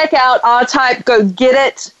 Go check out R-Type. Go get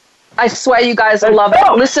it. I swear you guys will love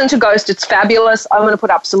it. Listen to Ghost. It's fabulous. I'm going to put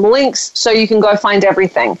up some links so you can go find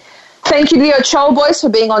everything. Thank you to the Ochoa Boys for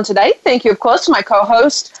being on today. Thank you, of course, to my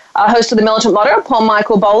co-host, host of The Militant Motto, Paul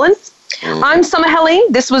Michael Boland. I'm Summer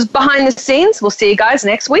Helene. This was Behind the Scenes. We'll see you guys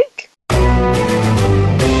next week.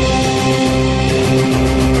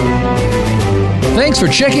 Thanks for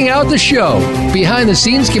checking out the show. Behind the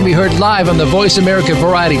Scenes can be heard live on the Voice America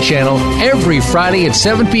Variety Channel every Friday at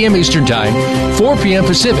 7 p.m. Eastern Time, 4 p.m.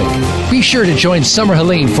 Pacific. Be sure to join Summer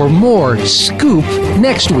Helene for more Scoop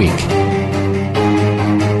next week.